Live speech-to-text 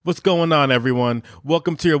What's going on, everyone?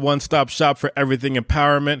 Welcome to your one-stop shop for everything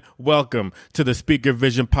empowerment. Welcome to the Speaker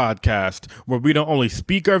Vision Podcast, where we don't only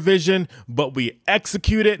speak our vision, but we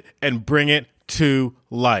execute it and bring it to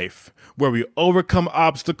life, where we overcome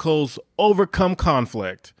obstacles, overcome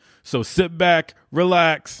conflict. So sit back,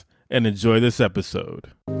 relax, and enjoy this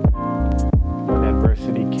episode. When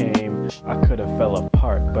adversity came, I could have fell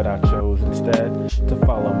apart, but I chose instead to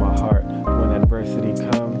follow my heart. When adversity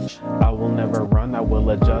comes, I will never run. I will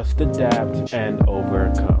adjust, adapt, and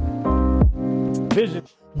overcome. Vision.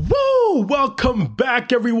 Woo! Welcome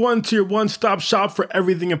back, everyone, to your one-stop shop for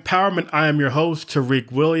everything empowerment. I am your host,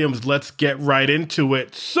 Tariq Williams. Let's get right into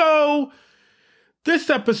it. So, this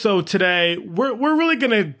episode today, we're really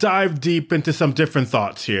going to dive deep into some different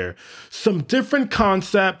thoughts here. Some different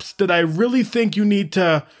concepts that I really think you need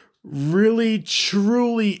to really,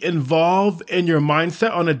 truly involve in your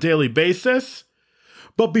mindset on a daily basis.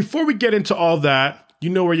 But before we get into all that,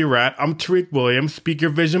 you know where you're at. I'm Tariq Williams, Speaker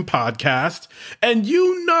Vision Podcast. And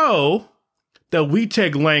you know that we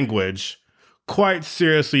take language quite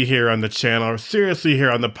seriously here on the channel, or seriously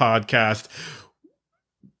here on the podcast.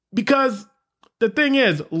 Because the thing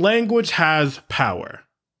is, language has power.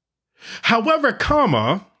 However,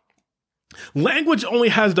 language only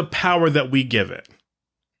has the power that we give it.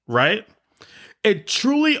 Right? It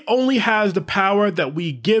truly only has the power that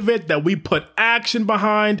we give it, that we put action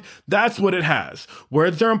behind. That's what it has.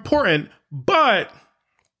 Words are important, but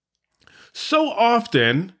so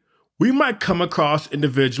often we might come across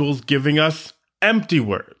individuals giving us empty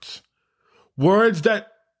words, words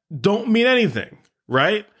that don't mean anything,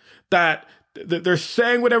 right? That they're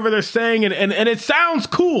saying whatever they're saying and it sounds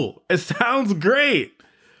cool. It sounds great,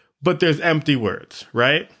 but there's empty words,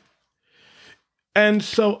 right? And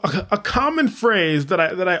so a common phrase that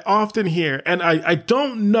I often hear, and I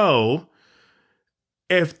don't know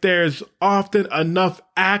if there's often enough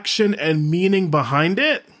action and meaning behind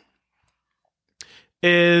it,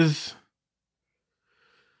 is,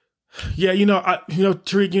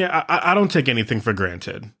 Tariq, I don't take anything for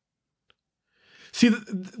granted. See,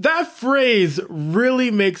 that phrase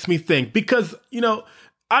really makes me think because,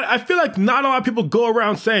 I feel like not a lot of people go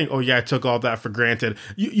around saying, oh yeah, I took all that for granted.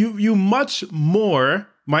 You much more.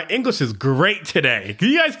 My English is great today. Can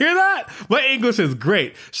you guys hear that? My English is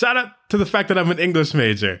great. Shout out to the fact that I'm an English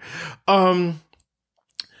major. The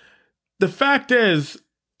fact is,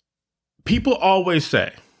 people always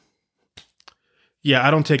say, yeah,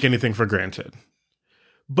 I don't take anything for granted.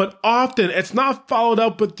 But often it's not followed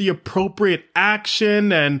up with the appropriate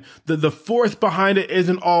action, and the force behind it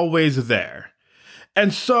isn't always there.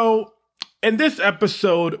 And so in this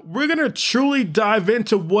episode, we're going to truly dive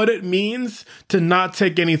into what it means to not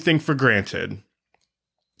take anything for granted.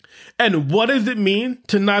 And what does it mean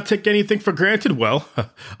to not take anything for granted? Well,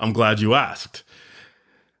 I'm glad you asked.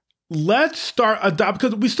 Let's start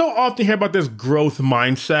because we so often hear about this growth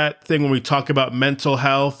mindset thing when we talk about mental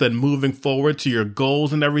health and moving forward to your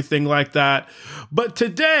goals and everything like that. But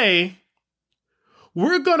today,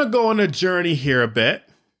 we're going to go on a journey here a bit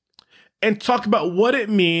and talk about what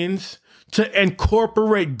it means to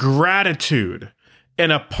incorporate gratitude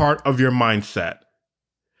in a part of your mindset.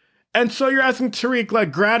 And so you're asking, Tariq,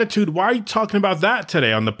 like gratitude, why are you talking about that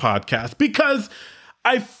today on the podcast? Because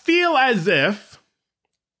I feel as if,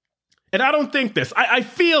 and I don't think this, I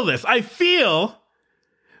feel this, I feel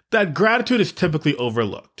that gratitude is typically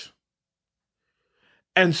overlooked.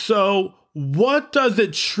 And so what does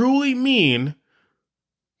it truly mean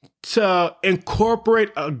to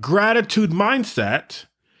incorporate a gratitude mindset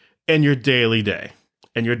in your daily day,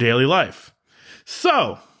 in your daily life?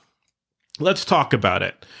 So let's talk about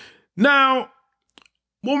it. Now,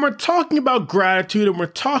 when we're talking about gratitude and we're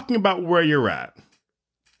talking about where you're at,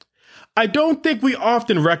 I don't think we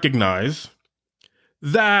often recognize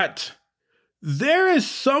that there is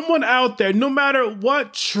someone out there, no matter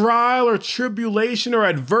what trial or tribulation or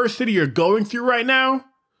adversity you're going through right now,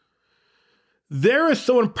 there is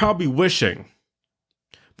someone probably wishing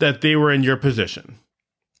that they were in your position.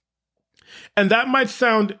 And that might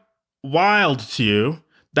sound wild to you.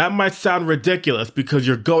 That might sound ridiculous because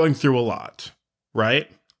you're going through a lot, right?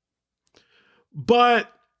 But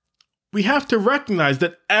we have to recognize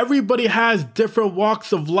that everybody has different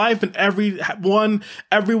walks of life and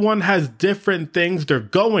everyone has different things they're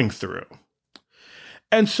going through.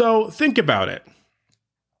 And so think about it.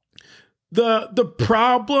 The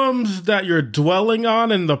problems that you're dwelling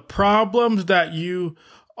on and the problems that you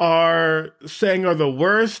are saying are the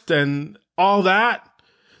worst and all that,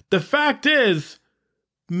 the fact is,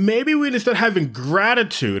 maybe we need to start having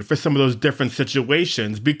gratitude for some of those different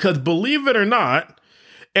situations, because believe it or not,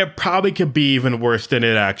 it probably could be even worse than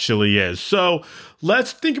it actually is. So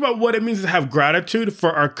let's think about what it means to have gratitude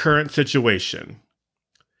for our current situation.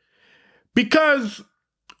 Because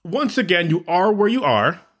once again, you are where you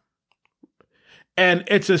are, and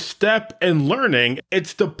it's a step in learning.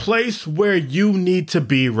 It's the place where you need to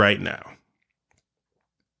be right now.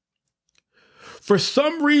 For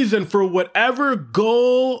some reason, for whatever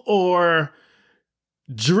goal or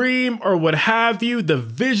dream or what have you, the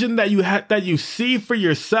vision that you see for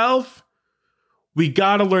yourself, we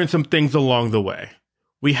got to learn some things along the way.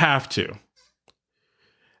 We have to.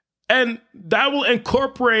 And that will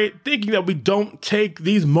incorporate thinking that we don't take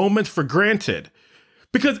these moments for granted.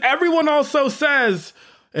 Because everyone also says,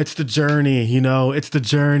 it's the journey, it's the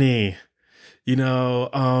journey.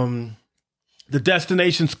 The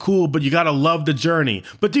destination's cool, but you got to love the journey.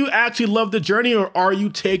 But do you actually love the journey, or are you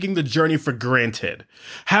taking the journey for granted?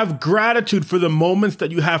 Have gratitude for the moments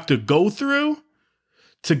that you have to go through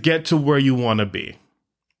to get to where you want to be.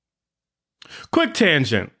 Quick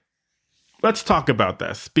tangent. Let's talk about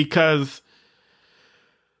this, because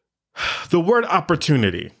the word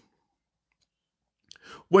opportunity.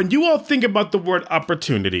 When you all think about the word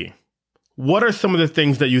opportunity, what are some of the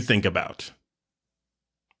things that you think about?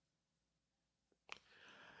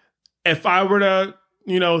 If I were to,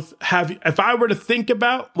 if I were to think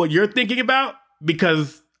about what you're thinking about,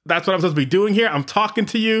 because that's what I'm supposed to be doing here, I'm talking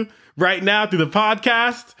to you right now through the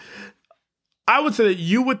podcast, I would say that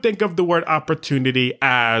you would think of the word opportunity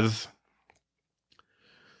as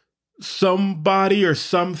somebody or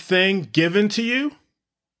something given to you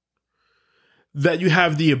that you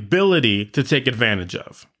have the ability to take advantage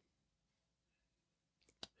of.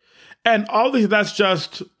 And obviously that's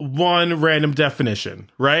just one random definition,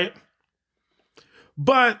 right?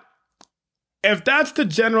 But if that's the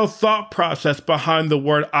general thought process behind the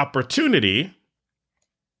word opportunity,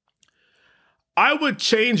 I would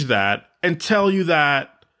change that and tell you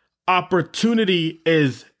that opportunity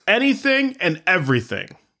is anything and everything.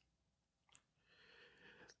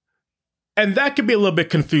 And that can be a little bit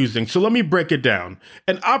confusing. So let me break it down.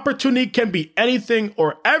 An opportunity can be anything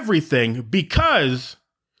or everything because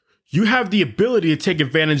you have the ability to take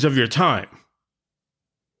advantage of your time.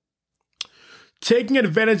 Taking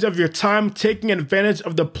advantage of your time, taking advantage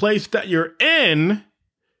of the place that you're in,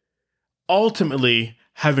 ultimately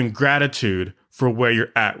having gratitude for where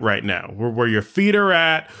you're at right now, where your feet are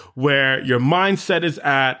at, where your mindset is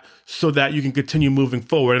at, so that you can continue moving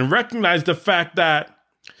forward. And recognize the fact that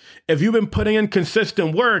if you've been putting in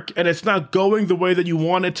consistent work and it's not going the way that you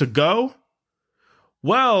want it to go,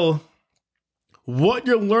 well, what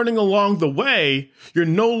you're learning along the way, you're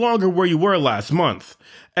no longer where you were last month.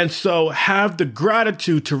 And so have the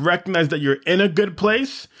gratitude to recognize that you're in a good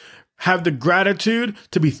place. Have the gratitude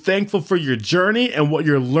to be thankful for your journey and what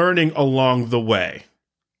you're learning along the way.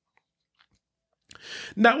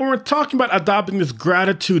 Now, when we're talking about adopting this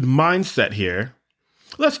gratitude mindset here,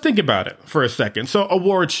 let's think about it for a second. So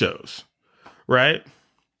award shows, right?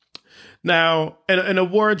 Now, in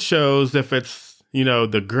award shows, if it's,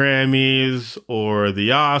 the Grammys or the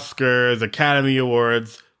Oscars, Academy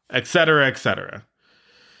Awards, et cetera,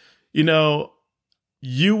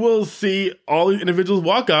 you will see all these individuals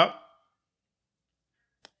walk up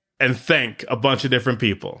and thank a bunch of different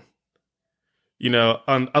people.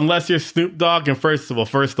 Unless you're Snoop Dogg, and first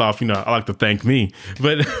off, I like to thank me.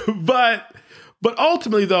 But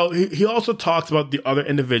ultimately, though, he also talks about the other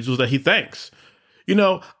individuals that he thanks.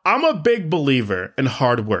 I'm a big believer in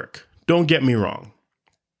hard work. Don't get me wrong.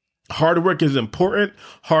 Hard work is important.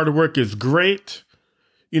 Hard work is great.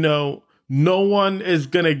 No one is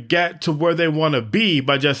going to get to where they want to be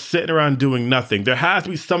by just sitting around doing nothing. There has to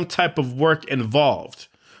be some type of work involved,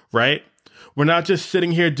 right? We're not just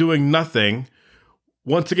sitting here doing nothing.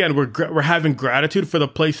 Once again, we're having gratitude for the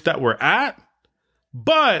place that we're at,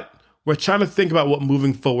 but we're trying to think about what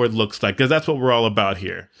moving forward looks like, because that's what we're all about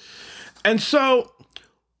here. And so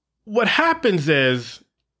what happens is,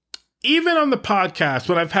 even on the podcast,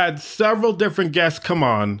 when I've had several different guests come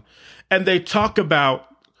on and they talk about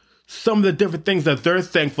some of the different things that they're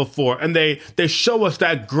thankful for, and they show us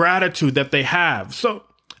that gratitude that they have. So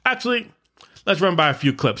actually, let's run by a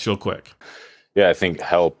few clips real quick. Yeah, I think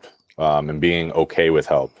help and being okay with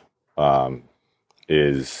help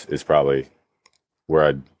is probably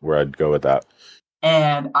where I'd go with that.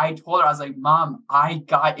 And I told her, I was like, Mom, I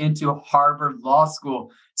got into Harvard Law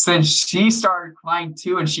School. So then she started crying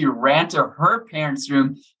too, and she ran to her parents'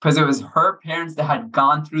 room because it was her parents that had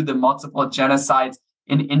gone through the multiple genocides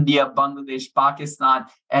in India, Bangladesh, Pakistan.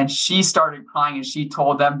 And she started crying, and she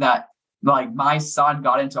told them that, like, my son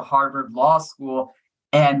got into Harvard Law School.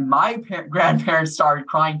 And my grandparents started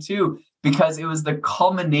crying too. because it was the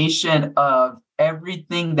culmination of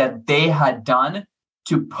everything that they had done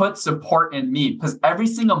to put support in me, because every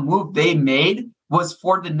single move they made was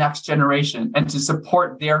for the next generation and to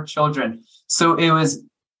support their children. So it was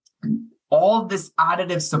all this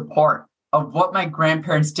additive support of what my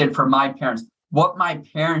grandparents did for my parents, what my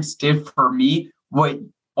parents did for me, what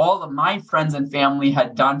all of my friends and family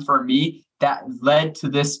had done for me, that led to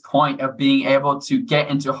this point of being able to get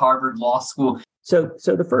into Harvard Law School. So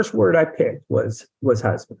the first word I picked was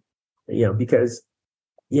husband, because,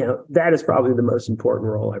 that is probably the most important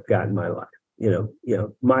role I've got in my life.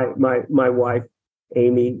 My wife,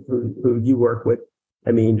 Amy, who you work with,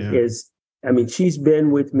 she's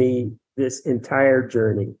been with me this entire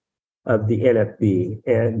journey of the NFB,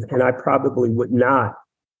 and I probably would not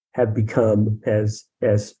have become as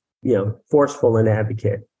forceful an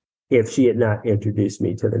advocate if she had not introduced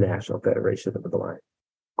me to the National Federation of the Blind.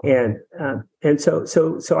 And so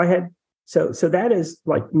I had so that is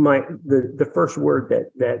like the first word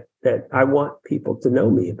that I want people to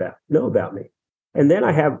know about me. And then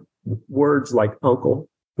I have words like uncle,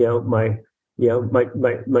 my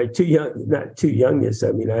two young, not two youngest.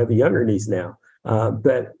 I mean, I have a younger niece now.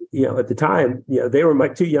 But at the time, they were my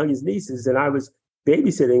two youngest nieces, and I was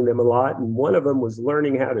babysitting them a lot. And one of them was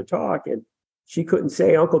learning how to talk, and she couldn't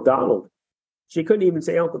say Uncle Donald. She couldn't even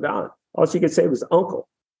say Uncle Donald. All she could say was uncle.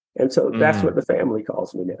 And so that's what the family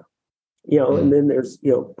calls me now. And then there's,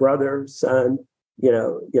 brother, son,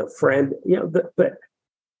 friend, but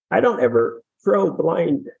I don't ever throw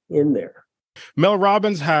blind in there. Mel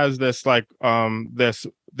Robbins has this this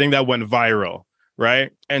thing that went viral,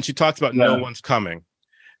 right? And she talks about no one's coming.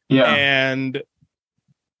 Yeah. And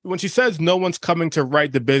when she says no one's coming to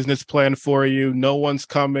write the business plan for you, no one's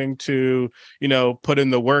coming to, put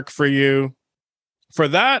in the work for you. For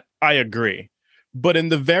that, I agree. But in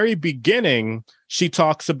the very beginning, she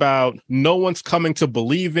talks about no one's coming to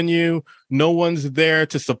believe in you. No one's there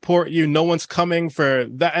to support you. No one's coming for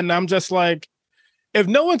that. And I'm just like, if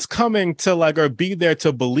no one's coming to or be there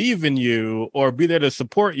to believe in you or be there to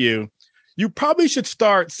support you, you probably should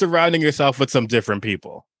start surrounding yourself with some different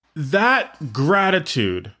people. That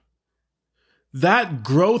gratitude, that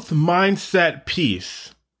growth mindset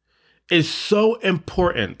piece is so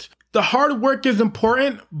important. The hard work is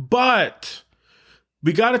important, but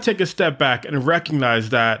we got to take a step back and recognize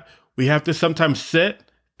that we have to sometimes sit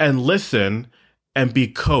and listen and be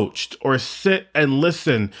coached, or sit and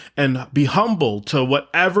listen and be humble to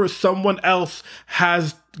whatever someone else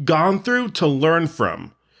has gone through to learn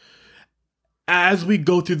from. As we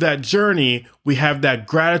go through that journey, we have that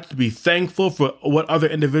gratitude to be thankful for what other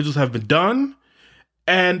individuals have been done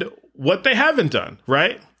and what they haven't done,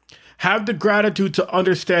 right? Have the gratitude to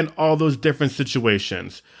understand all those different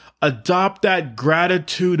situations. Adopt that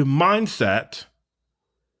gratitude mindset.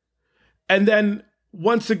 And then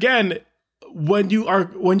once again, when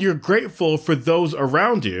you're grateful for those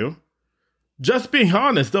around you, just being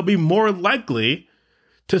honest, they'll be more likely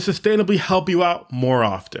to sustainably help you out more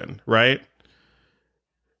often, right?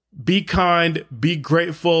 Be kind, be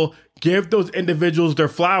grateful, give those individuals their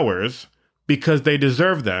flowers because they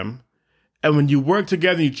deserve them. And when you work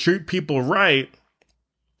together and you treat people right,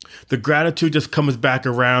 the gratitude just comes back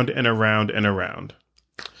around and around and around.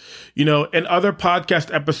 In other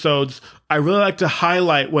podcast episodes, I really like to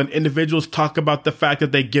highlight when individuals talk about the fact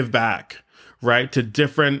that they give back, right, to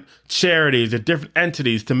different charities, to different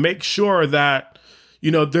entities, to make sure that,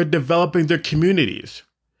 they're developing their communities.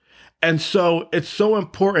 And so it's so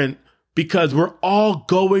important because we're all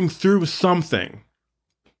going through something.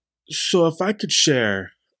 So if I could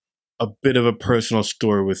share a bit of a personal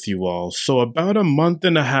story with you all. So about a month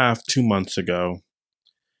and a half, 2 months ago,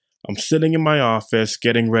 I'm sitting in my office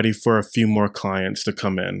getting ready for a few more clients to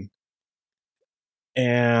come in.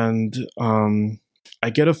 And I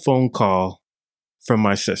get a phone call from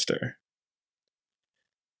my sister.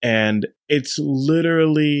 And it's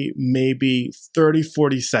literally maybe 30,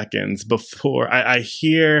 40 seconds before I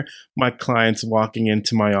hear my clients walking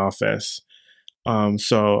into my office.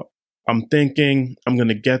 So I'm thinking I'm going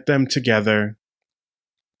to get them together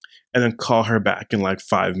and then call her back in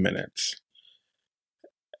 5 minutes.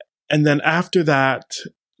 And then after that,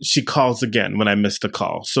 she calls again when I miss the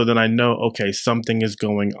call. So then I know, okay, something is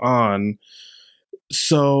going on.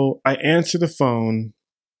 So I answer the phone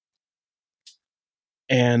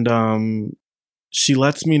and she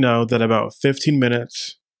lets me know that about 15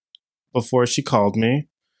 minutes before she called me,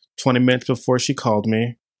 20 minutes before she called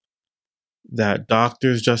me, that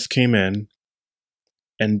doctors just came in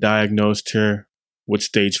and diagnosed her with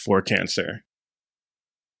stage 4 cancer.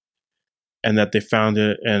 And that they found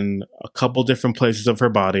it in a couple different places of her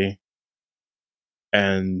body.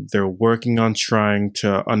 and they're working on trying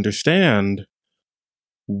to understand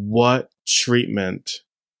what treatment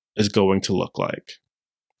is going to look like.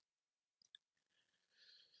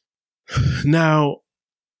 Now,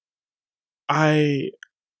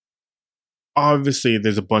 obviously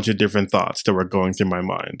there's a bunch of different thoughts that were going through my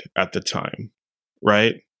mind at the time,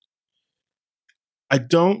 right? I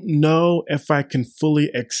don't know if I can fully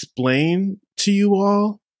explain to you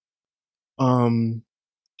all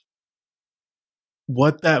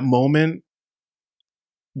what that moment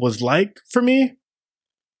was like for me,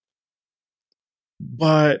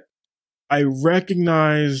 but I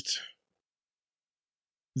recognized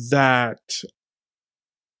that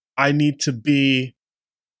I need to be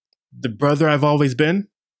the brother I've always been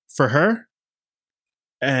for her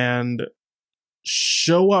and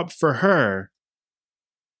show up for her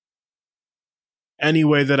any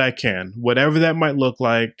way that I can, whatever that might look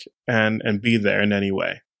like, and be there in any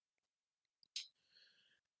way.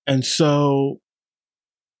 And so,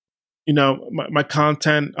 you know, my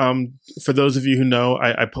content, for those of you who know,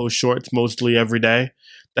 I post shorts mostly every day.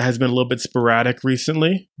 That has been a little bit sporadic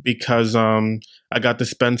recently because I got to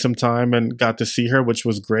spend some time and got to see her, which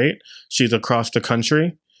was great. She's across the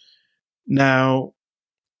country. Now,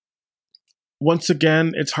 once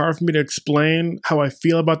again, it's hard for me to explain how I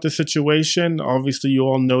feel about the situation. Obviously, you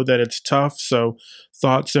all know that it's tough. So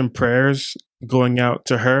thoughts and prayers going out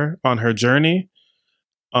to her on her journey.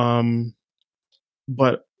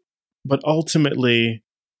 But ultimately,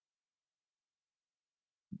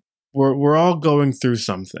 we're all going through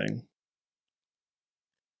something.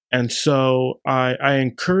 And so I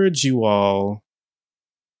encourage you all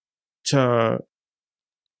to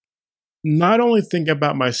not only think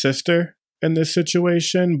about my sister in this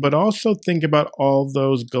situation, but also think about all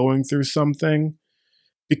those going through something,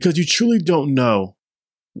 because you truly don't know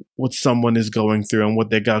what someone is going through and what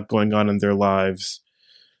they got going on in their lives.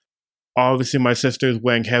 Obviously, my sister is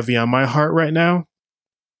weighing heavy on my heart right now.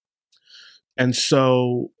 And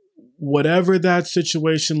so whatever that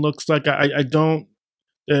situation looks like, I don't,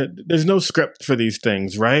 there's no script for these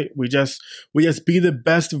things, right? We just be the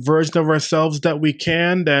best version of ourselves that we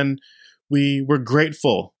can. And we're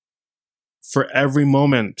grateful for every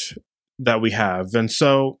moment that we have. And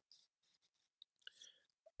so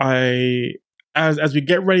as we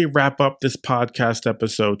get ready to wrap up this podcast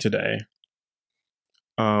episode today,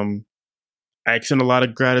 I extend a lot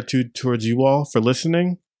of gratitude towards you all for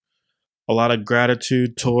listening, a lot of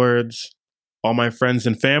gratitude towards all my friends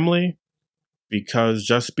and family, because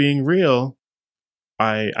just being real,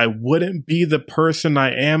 I wouldn't be the person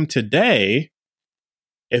I am today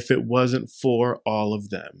if it wasn't for all of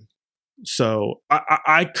them. So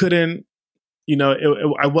I couldn't, you know,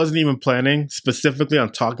 I wasn't even planning specifically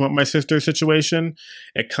on talking about my sister's situation.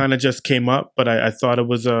 It kind of just came up, but I thought it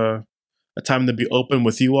was a time to be open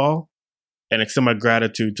with you all and extend my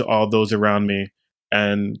gratitude to all those around me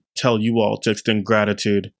and tell you all to extend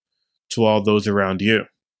gratitude to all those around you.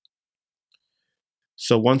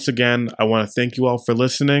 So once again, I want to thank you all for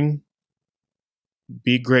listening.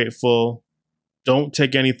 Be grateful. Don't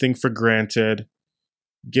take anything for granted.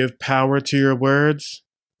 Give power to your words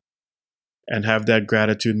and have that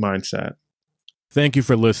gratitude mindset. Thank you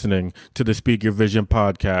for listening to the Speak Your Vision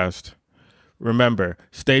podcast. Remember,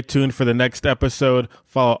 stay tuned for the next episode.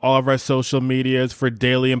 Follow all of our social medias for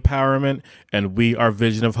daily empowerment and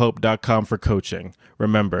wearevisionofhope.com for coaching.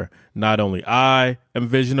 Remember, not only I am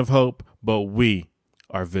Vision of Hope, but we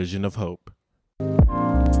are Vision of Hope.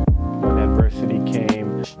 When adversity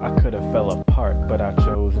came, I could have fell apart, but I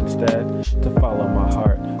chose instead to follow my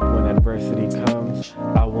heart. When adversity comes,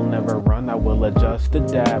 I will never run. I will adjust,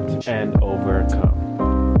 adapt, and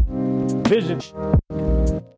overcome. Vision.